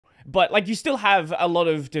But like you still have a lot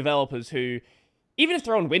of developers who, even if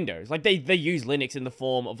they're on Windows, like they use Linux in the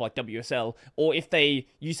form of like WSL, or if they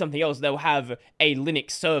use something else, they'll have a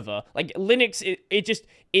Linux server. Like Linux,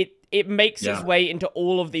 it makes its Yeah. way into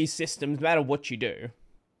all of these systems, no matter what you do.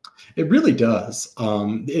 It really does.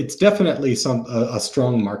 It's definitely a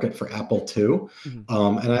strong market for Apple too,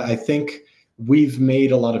 Mhm. and I think we've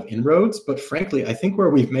made a lot of inroads. But frankly, I think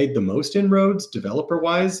where we've made the most inroads,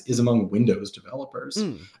 developer-wise, is among Windows developers.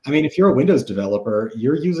 Mm. I mean, if you're a Windows developer,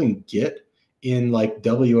 you're using Git in like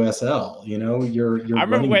WSL. You know, I you're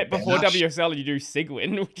remember running before Bash. WSL, you do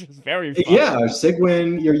Sigwin, which is very fun. Yeah,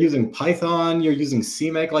 Sigwin, you're using Python, you're using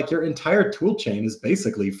CMake, like your entire tool chain is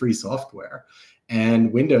basically free software.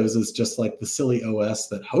 And Windows is just like the silly OS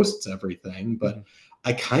that hosts everything. But Mhm.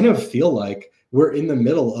 I kind of feel like we're in the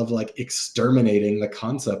middle of like exterminating the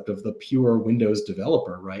concept of the pure Windows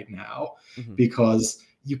developer right now, Mhm. because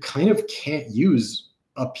you kind of can't use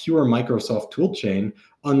a pure Microsoft toolchain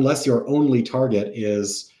unless your only target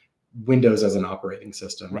is Windows as an operating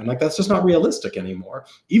system. And Right. like that's just not realistic anymore.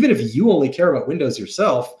 Even if you only care about Windows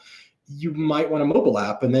yourself, you might want a mobile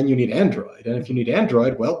app and then you need Android. And if you need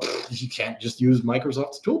Android, well, you can't just use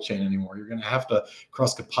Microsoft's toolchain anymore. You're going to have to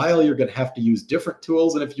cross compile. You're going to have to use different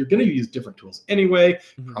tools. And if you're going to use different tools anyway,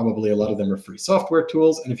 Mhm. probably a lot of them are free software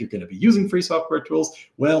tools. And if you're going to be using free software tools,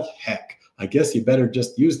 well, heck, I guess you better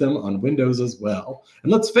just use them on Windows as well.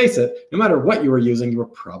 And let's face it, no matter what you were using, you were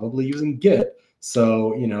probably using Git.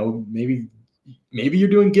 So, you know, maybe you're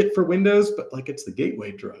doing Git for Windows, but like it's the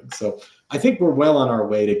gateway drug. So I think we're well on our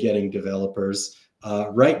way to getting developers.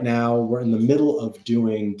 Right now, we're in the middle of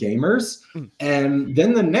doing gamers. Mm. And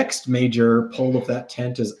then the next major pole of that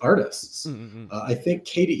tent is artists. Mm. I think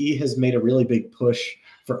KDE has made a really big push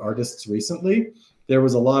for artists recently. There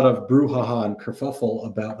was a lot of brouhaha and kerfuffle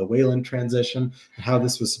about the Wayland transition and how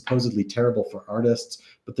this was supposedly terrible for artists.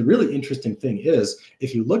 But the really interesting thing is,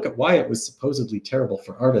 if you look at why it was supposedly terrible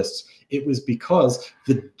for artists, it was because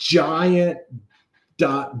the giant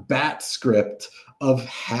 .bat script of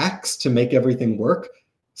hacks to make everything work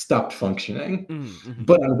stopped functioning. Mm.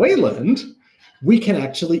 But on Wayland, we can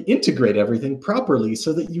actually integrate everything properly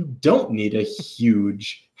so that you don't need a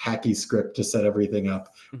huge hacky script to set everything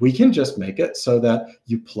up. We can just make it so that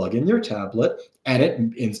you plug in your tablet and it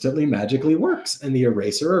instantly magically works. And the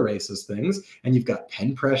eraser erases things, and you've got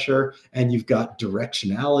pen pressure, and you've got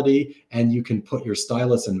directionality, and you can put your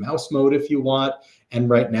stylus in mouse mode if you want. And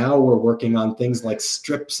right now we're working on things like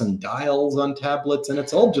strips and dials on tablets, and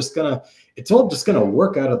it's all just gonna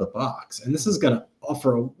work out of the box. And this is gonna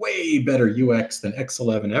offer a way better UX than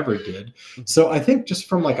X11 ever did. So I think just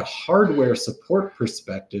from like a hardware support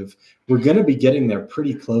perspective, we're going to be getting there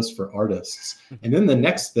pretty close for artists. And then the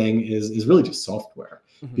next thing is really just software,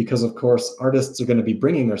 because of course artists are going to be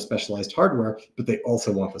bringing their specialized hardware, but they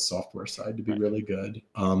also want the software side to be really good.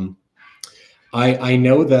 I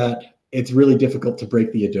know that it's really difficult to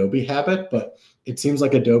break the Adobe habit, but it seems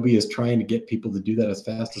like Adobe is trying to get people to do that as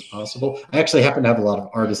fast as possible. I actually happen to have a lot of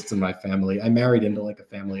artists in my family. I married into like a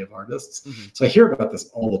family of artists. So I hear about this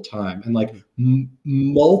all the time. And like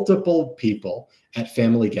multiple people at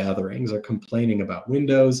family gatherings are complaining about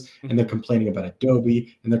Windows, and they're complaining about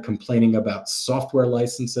Adobe, and they're complaining about software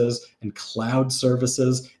licenses and cloud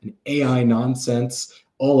services and AI nonsense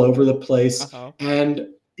all over the place. And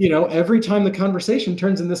you know, every time the conversation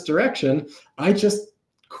turns in this direction, I just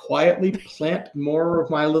quietly plant more of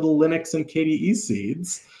my little Linux and KDE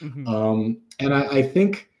seeds. And I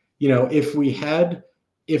think, you know, if we had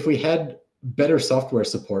better software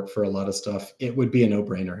support for a lot of stuff, it would be a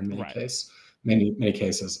no-brainer in many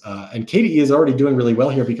cases. And KDE is already doing really well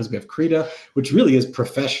here because we have Krita, which really is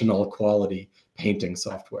professional quality painting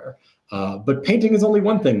software. But painting is only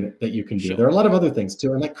one thing that you can do. There are a lot of other things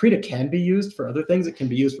too. And like Krita can be used for other things. It can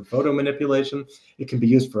be used for photo manipulation. It can be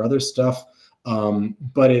used for other stuff.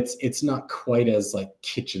 But it's not quite as like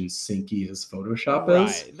kitchen sinky as Photoshop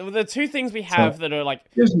is. The two things we have that are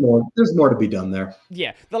like there's more to be done there.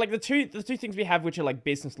 Yeah, they're like the two things we have which are like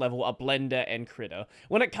business level are Blender and Krita.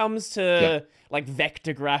 When it comes to like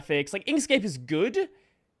vector graphics, like Inkscape is good,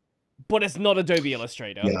 but it's not Adobe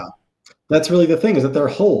Illustrator. Yeah. That's really the thing, is that there are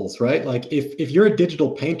holes, right? Like if you're a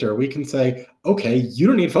digital painter, we can say, okay, you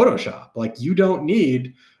don't need Photoshop. Like you don't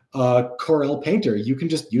need Corel Painter. You can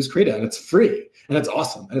just use Krita, and it's free, and it's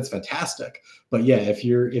awesome, and it's fantastic. But yeah, if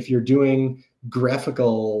you're doing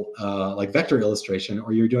graphical like vector illustration,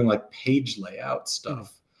 or you're doing like page layout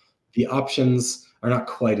stuff, the options are not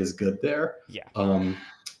quite as good there.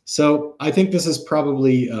 So I think this is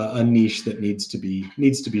probably a niche that needs to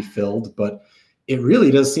be filled, but it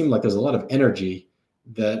really does seem like there's a lot of energy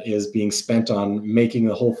that is being spent on making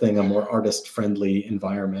the whole thing a more artist-friendly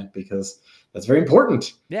environment, because that's very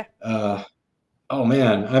important. Yeah. Oh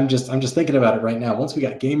man, I'm just thinking about it right now. Once we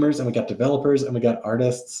got gamers and we got developers and we got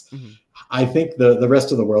artists, I think the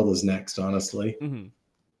rest of the world is next, honestly.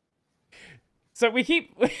 So we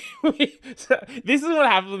keep, so this is what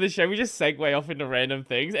happens on this show. We just segue off into random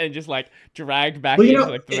things and just like drag back Well, into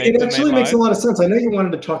like it actually makes a line. lot of sense. I know you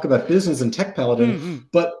wanted to talk about business and Tech Paladin,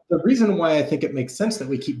 but the reason why I think it makes sense that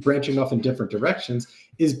we keep branching off in different directions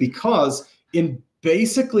is because in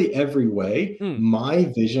basically every way, my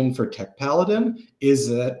vision for Tech Paladin is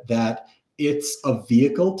that it's a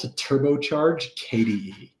vehicle to turbocharge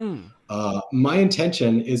KDE. My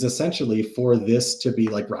intention is essentially for this to be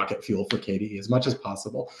like rocket fuel for KDE as much as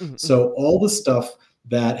possible. So all the stuff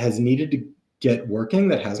that has needed to get working,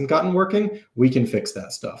 that hasn't gotten working, we can fix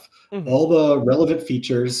that stuff. All the relevant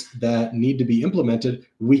features that need to be implemented,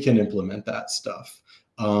 we can implement that stuff.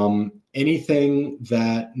 Anything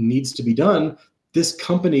that needs to be done, this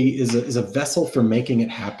company is a vessel for making it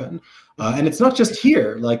happen. And it's not just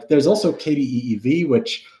here. Like there's also KDE EV,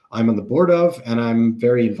 which I'm on the board of, and I'm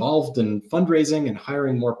very involved in fundraising and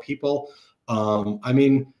hiring more people. I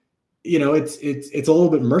mean, you know, it's a little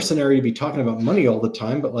bit mercenary to be talking about money all the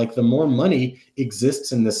time, but like the more money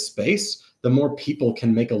exists in this space, the more people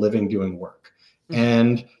can make a living doing work.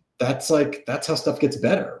 And that's how stuff gets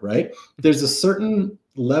better, right? There's a certain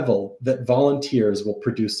level that volunteers will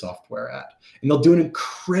produce software at, and they'll do an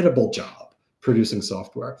incredible job producing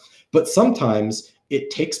software. But sometimes it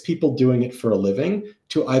takes people doing it for a living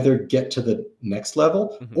to either get to the next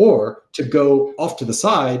level or to go off to the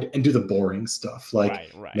side and do the boring stuff,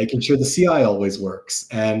 like making sure the CI always works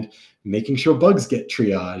and making sure bugs get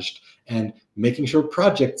triaged and making sure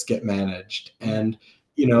projects get managed. And,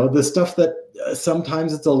 you know, the stuff that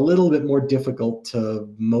sometimes it's a little bit more difficult to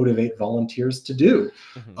motivate volunteers to do.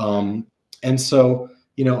 And so,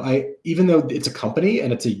 you know, even though it's a company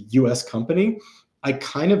and it's a US company, I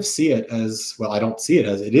kind of see it as, well, I don't see it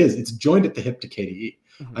as it is. It's joined at the hip to KDE.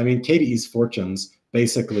 I mean, KDE's fortunes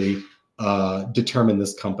basically determine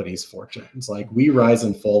this company's fortunes. Like we rise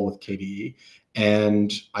and fall with KDE.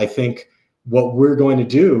 And I think what we're going to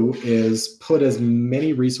do is put as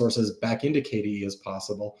many resources back into KDE as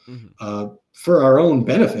possible for our own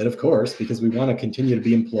benefit, of course, because we want to continue to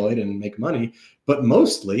be employed and make money, but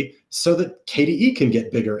mostly so that KDE can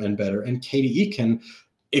get bigger and better and KDE can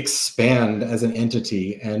expand as an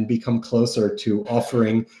entity and become closer to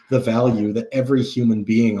offering the value that every human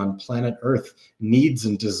being on planet Earth needs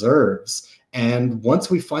and deserves. And once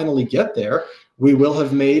we finally get there, we will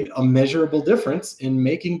have made a measurable difference in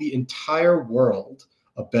making the entire world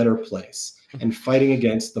a better place and fighting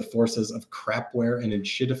against the forces of crapware and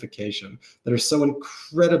shitification that are so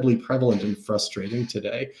incredibly prevalent and frustrating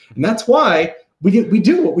today. And that's why we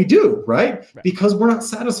do what we do, right? Because we're not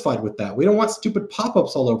satisfied with that. We don't want stupid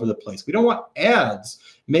pop-ups all over the place. We don't want ads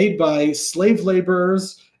made by slave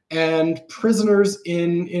laborers and prisoners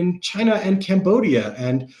in China and Cambodia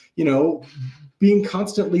and, you know, being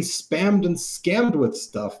constantly spammed and scammed with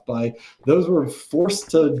stuff by those who are forced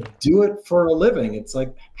to do it for a living. It's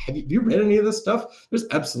like, have you read any of this stuff? There's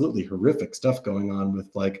absolutely horrific stuff going on with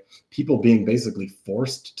like people being basically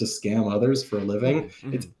forced to scam others for a living.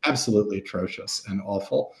 It's absolutely atrocious and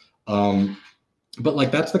awful. But like,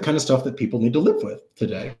 that's the kind of stuff that people need to live with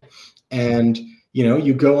today. And, you know,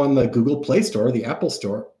 you go on the Google Play Store, the Apple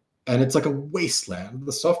Store, and it's like a wasteland.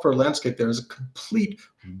 The software landscape there is a complete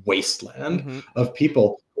wasteland of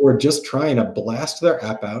people who are just trying to blast their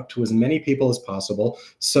app out to as many people as possible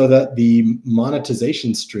so that the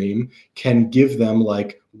monetization stream can give them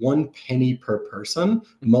like 1 penny per person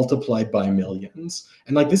multiplied by millions.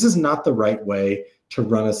 And like, this is not the right way to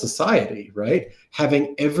run a society, right?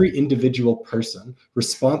 Having every individual person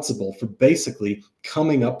responsible for basically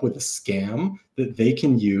coming up with a scam that they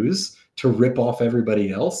can use to rip off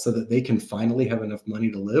everybody else so that they can finally have enough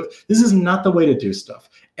money to live. This is not the way to do stuff.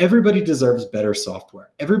 Everybody deserves better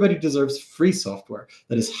software. Everybody deserves free software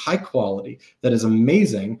that is high quality, that is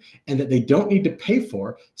amazing, and that they don't need to pay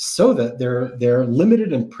for so that their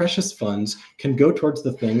limited and precious funds can go towards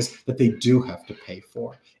the things that they do have to pay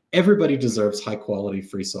for. Everybody deserves high quality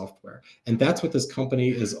free software. And that's what this company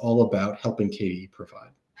is all about helping KDE provide.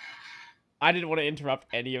 I didn't want to interrupt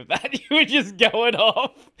any of that. You were just going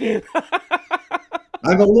off.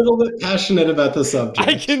 I'm a little bit passionate about the subject.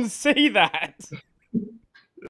 I can see that.